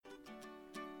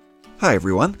Hi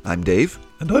everyone, I'm Dave.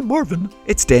 And I'm Marvin.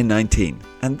 It's day 19,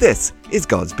 and this is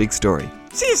God's Big Story.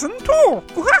 Season 2!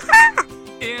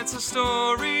 It's a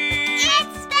story.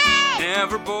 It's big!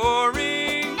 Never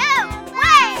boring. No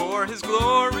way! For His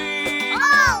glory.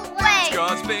 Always! It's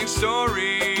God's big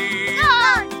story.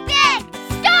 God's big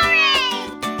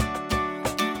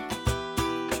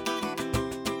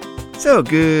story! So,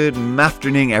 good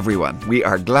afternoon everyone. We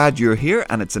are glad you're here,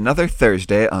 and it's another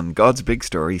Thursday on God's Big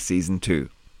Story Season 2.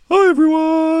 Hi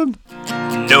everyone!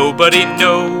 Nobody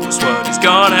knows what he's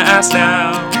gonna ask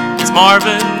now. It's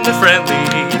Marvin, the friendly,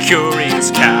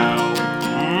 curious cow.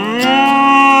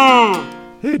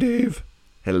 Hey Dave.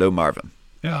 Hello Marvin.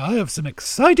 Yeah, I have some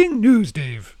exciting news,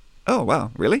 Dave. Oh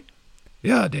wow, really?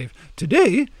 Yeah, Dave.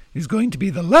 Today is going to be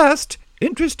the last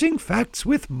Interesting Facts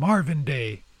with Marvin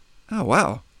Day. Oh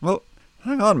wow. Well,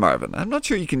 hang on Marvin. I'm not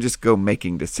sure you can just go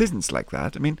making decisions like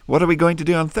that. I mean, what are we going to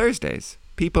do on Thursdays?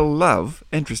 People love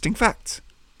interesting facts.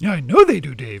 Yeah, I know they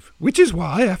do, Dave. Which is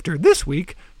why, after this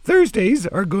week, Thursdays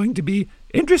are going to be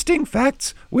Interesting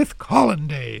Facts with Colin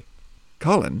Day.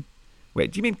 Colin?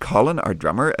 Wait, do you mean Colin, our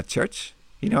drummer at church?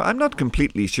 You know, I'm not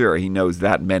completely sure he knows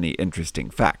that many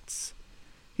interesting facts.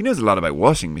 He knows a lot about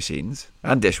washing machines,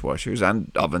 and dishwashers,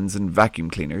 and ovens, and vacuum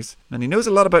cleaners. And he knows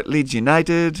a lot about Leeds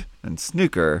United, and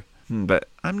snooker, but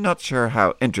I'm not sure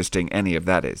how interesting any of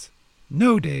that is.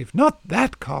 No, Dave, not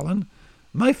that Colin.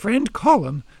 My friend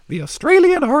Colin, the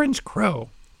Australian orange crow.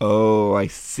 Oh, I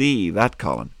see, that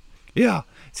Colin. Yeah,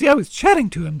 see, I was chatting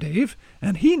to him, Dave,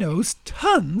 and he knows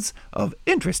tons of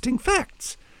interesting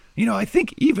facts. You know, I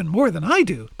think even more than I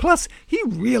do. Plus, he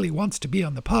really wants to be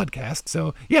on the podcast,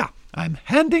 so yeah, I'm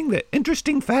handing the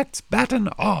interesting facts baton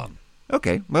on.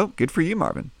 Okay, well, good for you,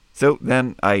 Marvin. So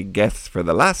then, I guess for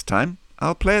the last time,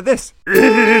 I'll play this.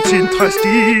 It's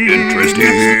interesting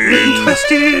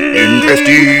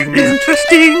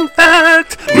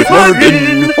fact with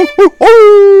Marvin.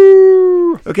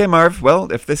 Okay, Marv,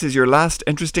 well, if this is your last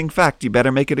interesting fact, you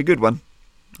better make it a good one.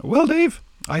 Well, Dave,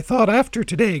 I thought after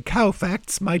today cow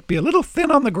facts might be a little thin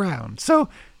on the ground, so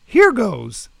here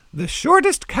goes. The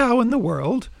shortest cow in the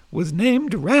world was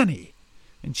named Rani,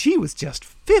 and she was just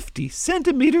 50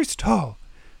 centimeters tall.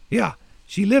 Yeah,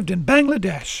 she lived in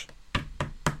Bangladesh.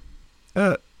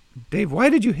 Dave, why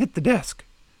did you hit the desk?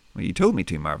 Well, you told me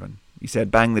to, Marvin. You said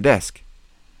bang the desk.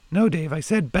 No, Dave, I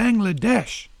said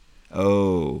Bangladesh.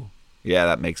 Oh, yeah,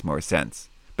 that makes more sense.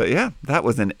 But yeah, that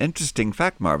was an interesting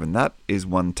fact, Marvin. That is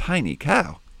one tiny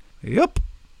cow. Yup.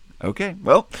 Okay,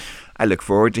 well, I look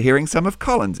forward to hearing some of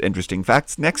Colin's interesting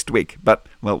facts next week. But,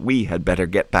 well, we had better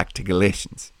get back to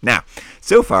Galatians. Now,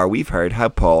 so far we've heard how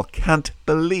Paul can't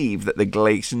believe that the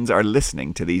Galatians are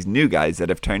listening to these new guys that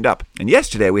have turned up. And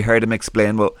yesterday we heard him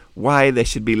explain, well, why they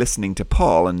should be listening to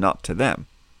Paul and not to them.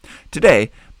 Today,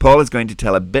 Paul is going to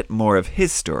tell a bit more of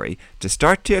his story to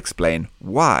start to explain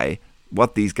why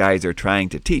what these guys are trying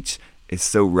to teach is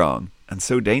so wrong and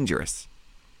so dangerous.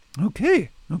 Okay,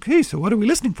 so what are we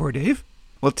listening for, Dave?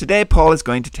 Well, today Paul is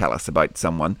going to tell us about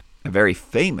someone, a very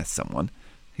famous someone,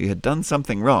 who had done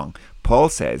something wrong. Paul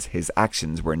says his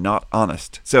actions were not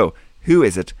honest. So, who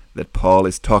is it that Paul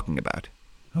is talking about?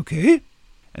 Okay.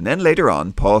 And then later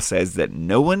on, Paul says that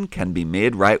no one can be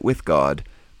made right with God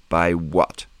by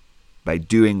what? By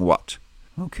doing what?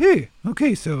 Okay,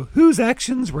 so whose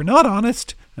actions were not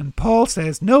honest, and Paul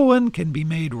says no one can be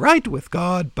made right with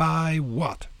God by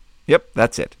what? Yep,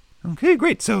 that's it. Okay,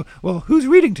 great. So, well, who's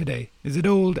reading today? Is it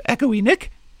old Echoey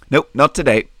Nick? Nope, not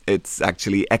today. It's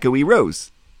actually Echoey Rose.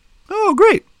 Oh,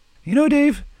 great. You know,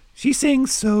 Dave, she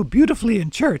sings so beautifully in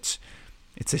church.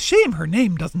 It's a shame her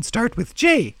name doesn't start with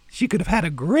J. She could have had a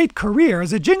great career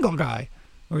as a jingle guy.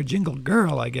 Or a jingle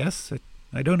girl, I guess.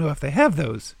 I don't know if they have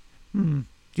those. Do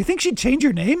you think she'd change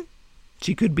her name?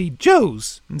 She could be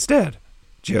Joe's instead.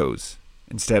 Joe's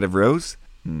instead of Rose?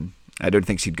 I don't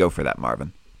think she'd go for that,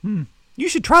 Marvin. You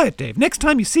should try it, Dave. Next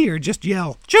time you see her, just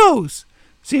yell, Joe's!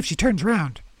 See if she turns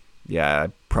around. Yeah, I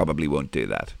probably won't do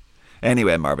that.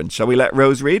 Anyway, Marvin, shall we let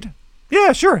Rose read?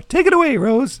 Yeah, sure. Take it away,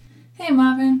 Rose. Hey,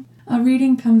 Marvin. Our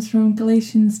reading comes from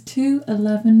Galatians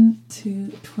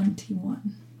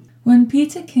 2:11-21. When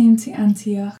Peter came to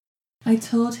Antioch, I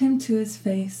told him to his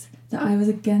face that I was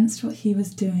against what he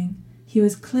was doing. He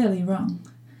was clearly wrong.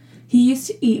 He used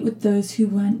to eat with those who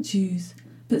weren't Jews,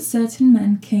 but certain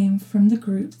men came from the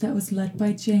group that was led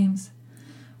by James.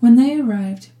 When they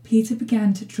arrived, Peter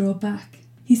began to draw back.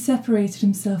 He separated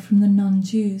himself from the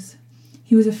non-Jews.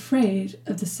 He was afraid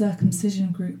of the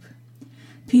circumcision group.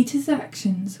 Peter's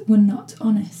actions were not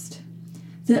honest.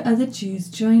 The other Jews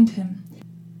joined him.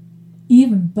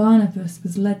 Even Barnabas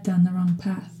was led down the wrong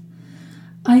path.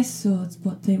 I saw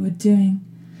what they were doing.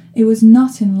 It was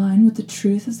not in line with the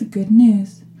truth of the good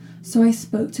news. So I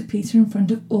spoke to Peter in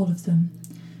front of all of them.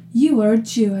 "You are a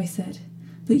Jew," I said,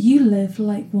 "but you live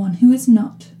like one who is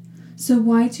not. So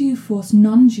why do you force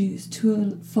non-Jews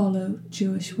to follow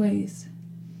Jewish ways?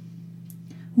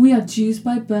 We are Jews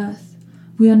by birth.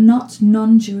 We are not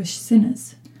non-Jewish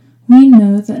sinners. We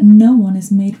know that no one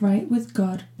is made right with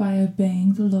God by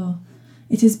obeying the law.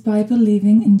 It is by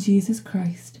believing in Jesus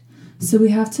Christ. So we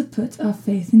have to put our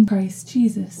faith in Christ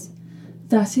Jesus.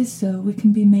 That is so we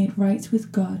can be made right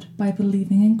with God by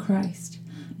believing in Christ,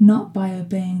 not by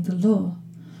obeying the law.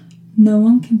 No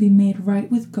one can be made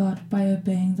right with God by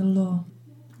obeying the law.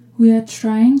 We are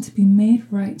trying to be made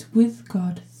right with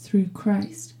God through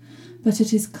Christ, but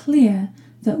it is clear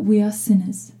that we are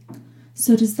sinners.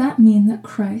 So does that mean that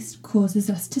Christ causes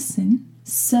us to sin?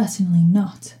 Certainly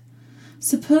not.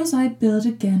 Suppose I build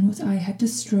again what I had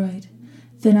destroyed.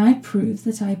 Then I prove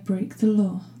that I break the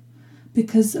law.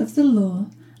 Because of the law,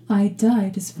 I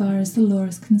died as far as the law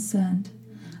is concerned.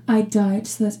 I died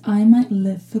so that I might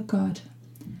live for God.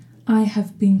 I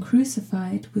have been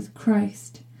crucified with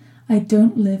Christ. I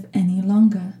don't live any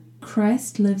longer.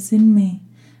 Christ lives in me.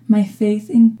 My faith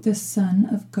in the Son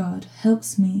of God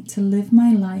helps me to live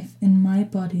my life in my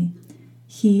body.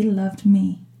 He loved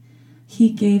me. He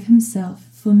gave himself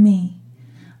for me.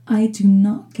 I do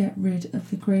not get rid of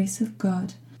the grace of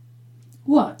God.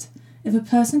 What? If a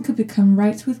person could become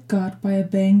right with God by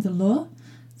obeying the law,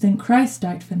 then Christ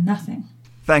died for nothing.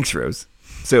 Thanks, Rose.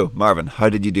 So, Marvin, how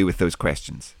did you do with those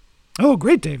questions? Oh,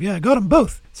 great, Dave. Yeah, I got them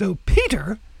both. So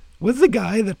Peter was the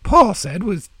guy that Paul said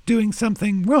was doing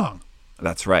something wrong.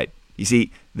 That's right. You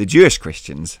see, the Jewish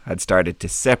Christians had started to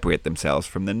separate themselves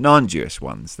from the non-Jewish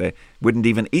ones. They wouldn't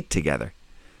even eat together.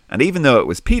 And even though it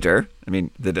was Peter,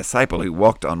 the disciple who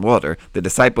walked on water, the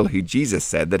disciple who Jesus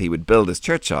said that he would build his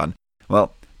church on,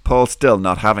 well, Paul's still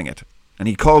not having it. And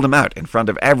he called him out in front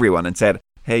of everyone and said,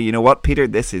 "Hey, you know what, Peter?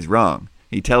 This is wrong."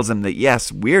 He tells him that,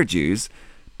 yes, we're Jews,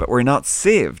 but we're not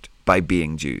saved by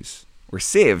being Jews. We're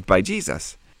saved by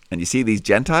Jesus. And you see these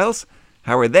Gentiles?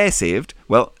 How are they saved?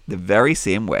 Well, the very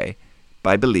same way,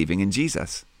 by believing in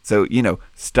Jesus. So,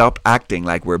 stop acting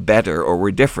like we're better or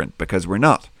we're different, because we're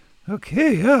not.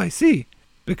 Okay, yeah, I see.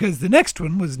 Because the next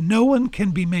one was no one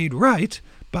can be made right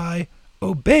by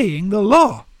obeying the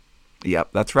law. Yep,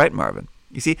 that's right, Marvin.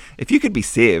 You see, if you could be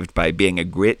saved by being a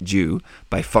great Jew,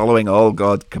 by following all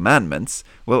God's commandments,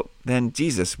 well, then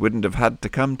Jesus wouldn't have had to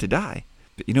come to die.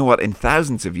 But you know what? In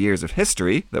thousands of years of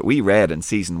history that we read in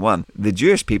Season 1, the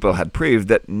Jewish people had proved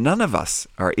that none of us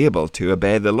are able to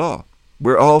obey the law.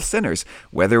 We're all sinners,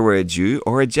 whether we're a Jew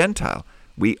or a Gentile.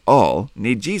 We all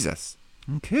need Jesus.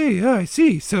 Okay, yeah, I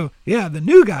see. So, yeah, the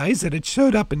new guys that had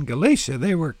showed up in Galatia,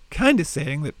 they were kind of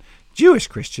saying that Jewish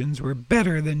Christians were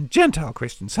better than Gentile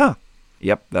Christians, huh?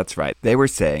 Yep, that's right. They were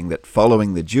saying that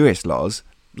following the Jewish laws,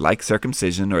 like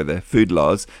circumcision or the food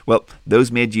laws, well,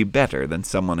 those made you better than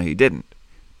someone who didn't.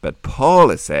 But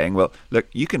Paul is saying, well, look,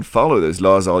 you can follow those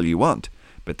laws all you want,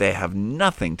 but they have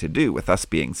nothing to do with us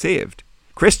being saved.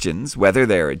 Christians, whether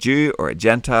they're a Jew or a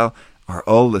Gentile, are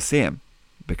all the same.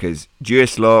 Because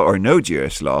Jewish law or no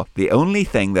Jewish law, the only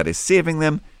thing that is saving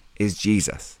them is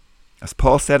Jesus. As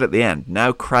Paul said at the end,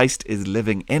 now Christ is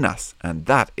living in us, and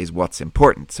that is what's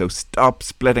important. So stop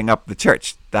splitting up the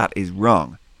church. That is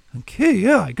wrong. Okay,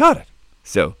 yeah, I got it.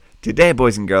 So, today,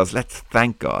 boys and girls, let's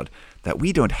thank God that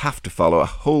we don't have to follow a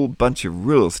whole bunch of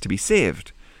rules to be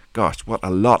saved. Gosh, what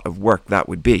a lot of work that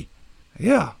would be.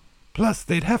 Yeah, plus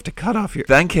they'd have to cut off your...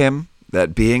 Thank Him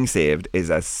that being saved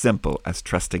is as simple as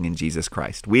trusting in Jesus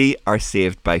Christ. We are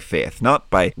saved by faith, not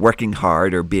by working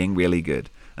hard or being really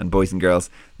good. And boys and girls,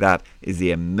 that is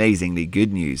the amazingly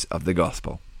good news of the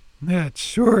gospel. Yeah, it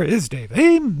sure is, Dave.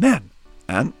 Amen.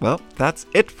 And, well, that's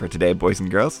it for today, boys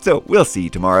and girls. So we'll see you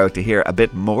tomorrow to hear a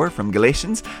bit more from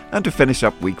Galatians and to finish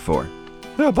up week 4.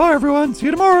 Well, bye, everyone. See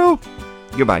you tomorrow.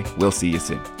 Goodbye. We'll see you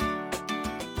soon.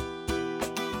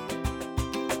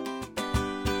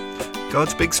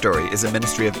 God's Big Story is a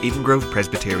ministry of Eden Grove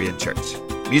Presbyterian Church.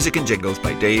 Music and jingles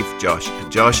by Dave, Josh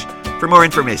and Josh. For more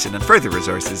information and further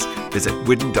resources, visit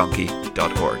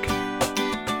woodendonkey.org.